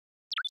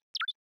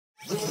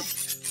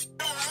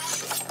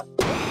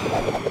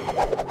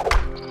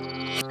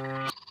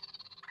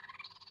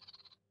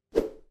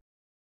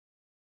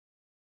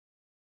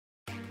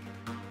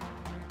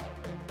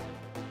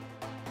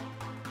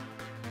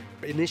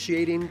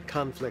Initiating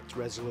conflict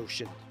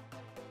resolution.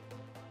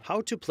 How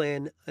to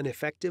plan an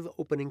effective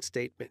opening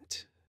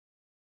statement.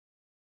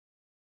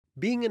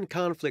 Being in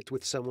conflict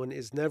with someone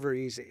is never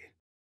easy.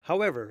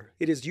 However,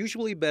 it is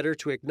usually better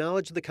to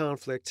acknowledge the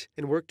conflict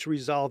and work to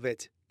resolve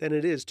it than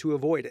it is to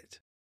avoid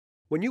it.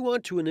 When you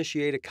want to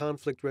initiate a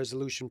conflict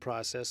resolution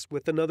process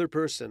with another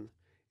person,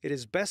 it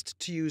is best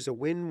to use a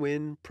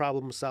win-win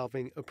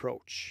problem-solving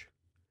approach.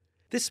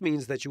 This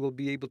means that you will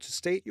be able to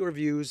state your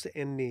views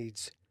and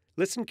needs,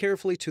 listen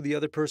carefully to the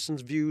other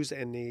person's views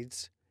and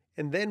needs,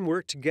 and then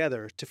work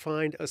together to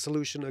find a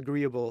solution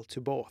agreeable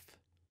to both.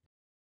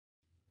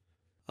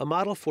 A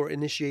model for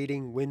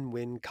initiating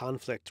win-win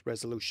conflict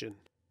resolution.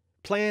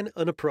 Plan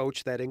an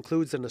approach that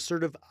includes an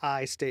assertive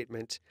I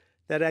statement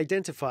that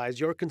identifies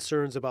your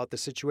concerns about the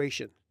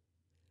situation.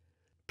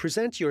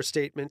 Present your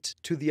statement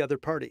to the other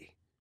party.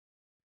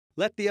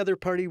 Let the other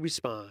party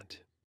respond.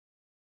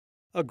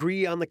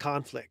 Agree on the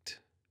conflict.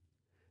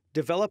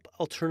 Develop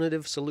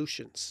alternative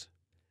solutions.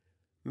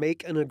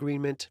 Make an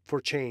agreement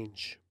for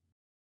change.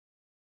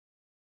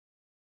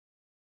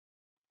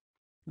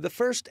 The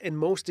first and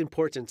most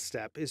important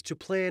step is to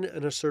plan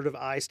an assertive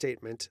I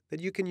statement that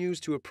you can use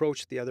to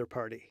approach the other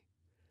party.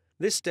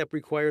 This step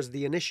requires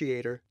the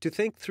initiator to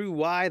think through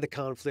why the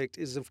conflict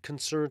is of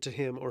concern to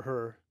him or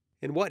her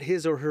and what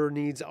his or her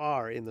needs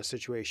are in the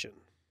situation.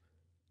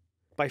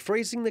 By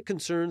phrasing the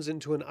concerns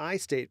into an I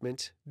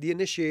statement, the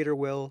initiator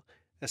will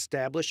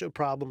establish a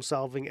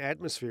problem-solving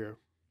atmosphere,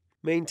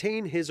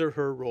 maintain his or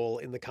her role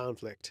in the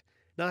conflict,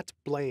 not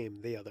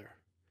blame the other.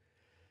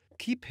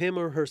 Keep him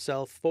or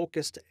herself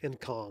focused and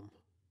calm,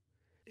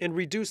 and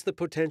reduce the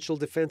potential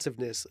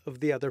defensiveness of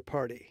the other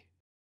party.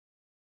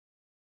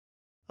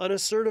 An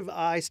assertive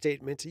I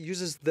statement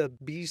uses the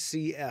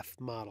BCF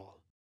model.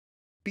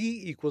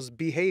 B equals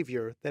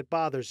behavior that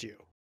bothers you.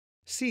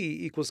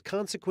 C equals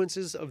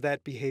consequences of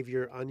that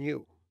behavior on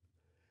you.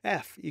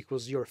 F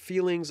equals your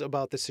feelings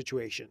about the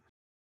situation.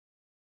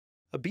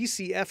 A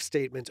BCF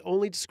statement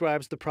only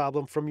describes the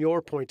problem from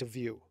your point of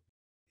view.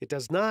 It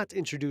does not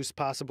introduce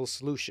possible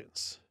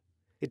solutions.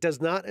 It does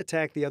not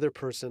attack the other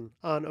person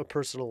on a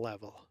personal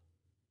level.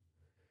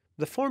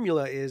 The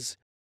formula is,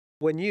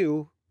 when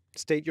you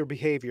state your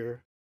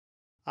behavior,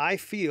 I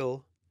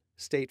feel,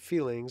 state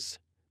feelings,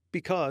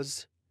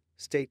 because,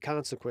 state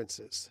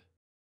consequences.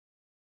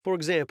 For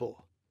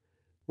example,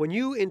 when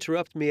you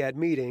interrupt me at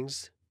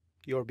meetings,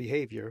 your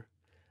behavior,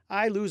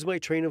 I lose my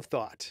train of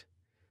thought,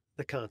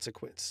 the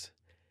consequence.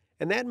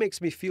 And that makes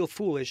me feel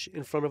foolish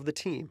in front of the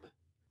team,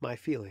 my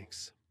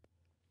feelings.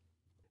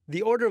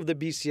 The order of the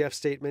BCF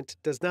statement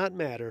does not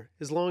matter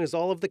as long as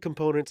all of the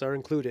components are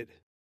included.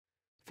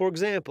 For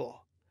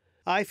example,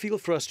 I feel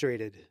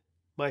frustrated,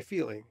 my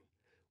feeling,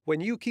 when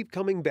you keep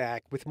coming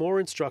back with more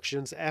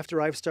instructions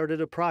after I've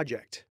started a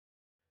project,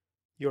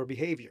 your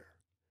behavior.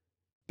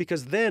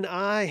 Because then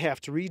I have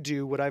to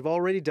redo what I've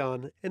already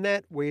done, and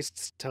that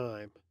wastes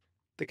time,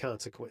 the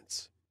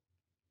consequence.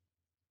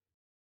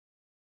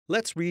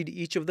 Let's read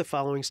each of the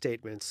following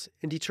statements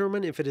and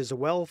determine if it is a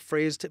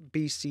well-phrased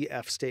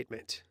BCF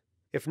statement.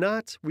 If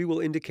not, we will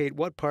indicate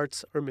what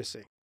parts are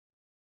missing.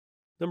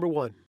 Number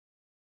 1.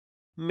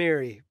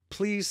 Mary,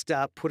 please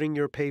stop putting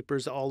your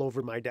papers all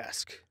over my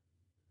desk.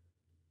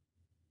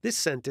 This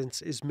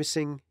sentence is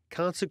missing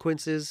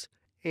consequences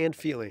and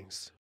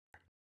feelings.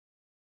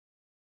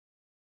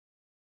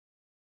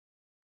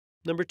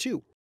 Number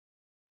 2.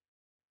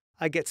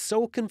 I get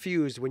so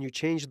confused when you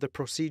change the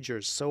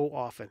procedures so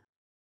often.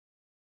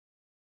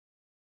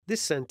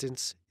 This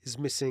sentence is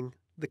missing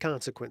the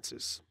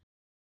consequences.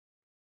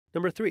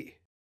 Number 3.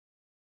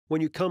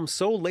 When you come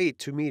so late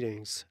to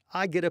meetings,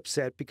 I get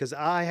upset because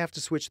I have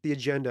to switch the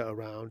agenda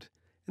around,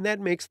 and that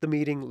makes the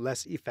meeting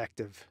less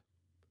effective.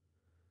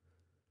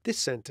 This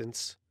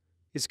sentence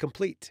is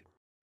complete.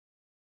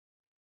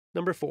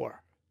 Number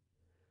 4.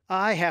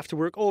 I have to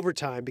work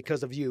overtime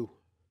because of you.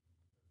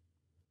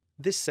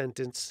 This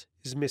sentence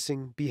is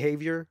missing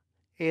behavior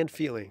and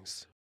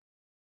feelings.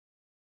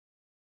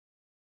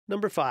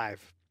 Number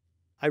 5.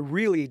 I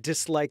really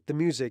dislike the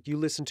music you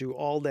listen to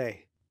all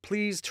day.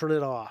 Please turn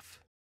it off.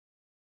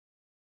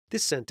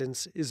 This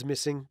sentence is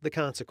missing the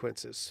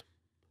consequences.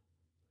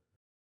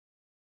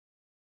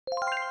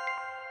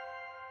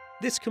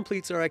 This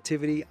completes our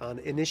activity on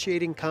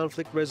initiating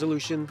conflict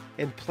resolution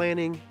and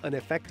planning an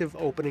effective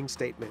opening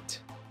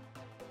statement.